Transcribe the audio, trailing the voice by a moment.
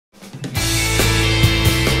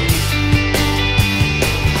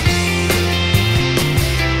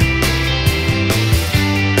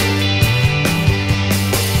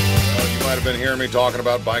me talking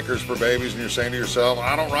about Bikers for Babies and you're saying to yourself,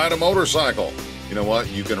 I don't ride a motorcycle. You know what?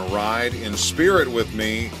 You can ride in spirit with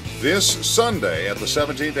me this Sunday at the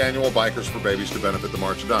 17th Annual Bikers for Babies to benefit the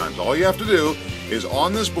March of Dimes. All you have to do is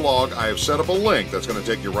on this blog, I have set up a link that's going to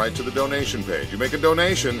take you right to the donation page. You make a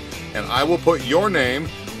donation, and I will put your name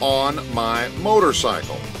on my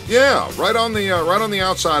motorcycle. Yeah, right on the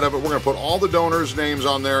outside of it, we're going to put all the donors' names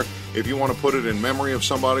on there. If you want to put it in memory of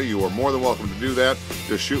somebody, you are more than welcome to do that.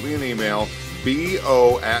 Just shoot me an email,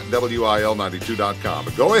 bo@wil92.com.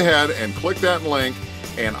 But go ahead and click that link,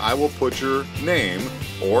 and I will put your name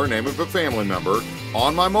or name of a family member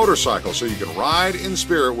on my motorcycle so you can ride in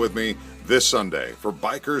spirit with me this Sunday for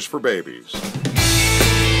Bikers for Babies.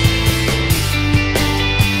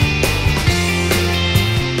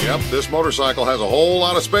 Yep, this motorcycle has a whole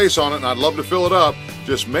lot of space on it, and I'd love to fill it up.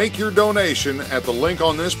 Just make your donation at the link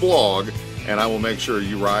on this blog, and I will make sure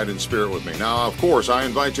you ride in spirit with me. Now, of course, I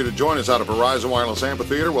invite you to join us out at Verizon Wireless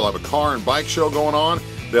Amphitheater. We'll have a car and bike show going on.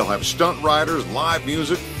 They'll have stunt riders, live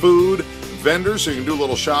music, food, vendors, so you can do a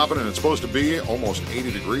little shopping, and it's supposed to be almost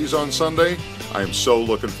 80 degrees on Sunday. I am so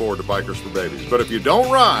looking forward to Bikers for Babies. But if you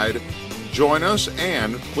don't ride, join us,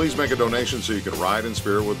 and please make a donation so you can ride in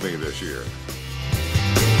spirit with me this year.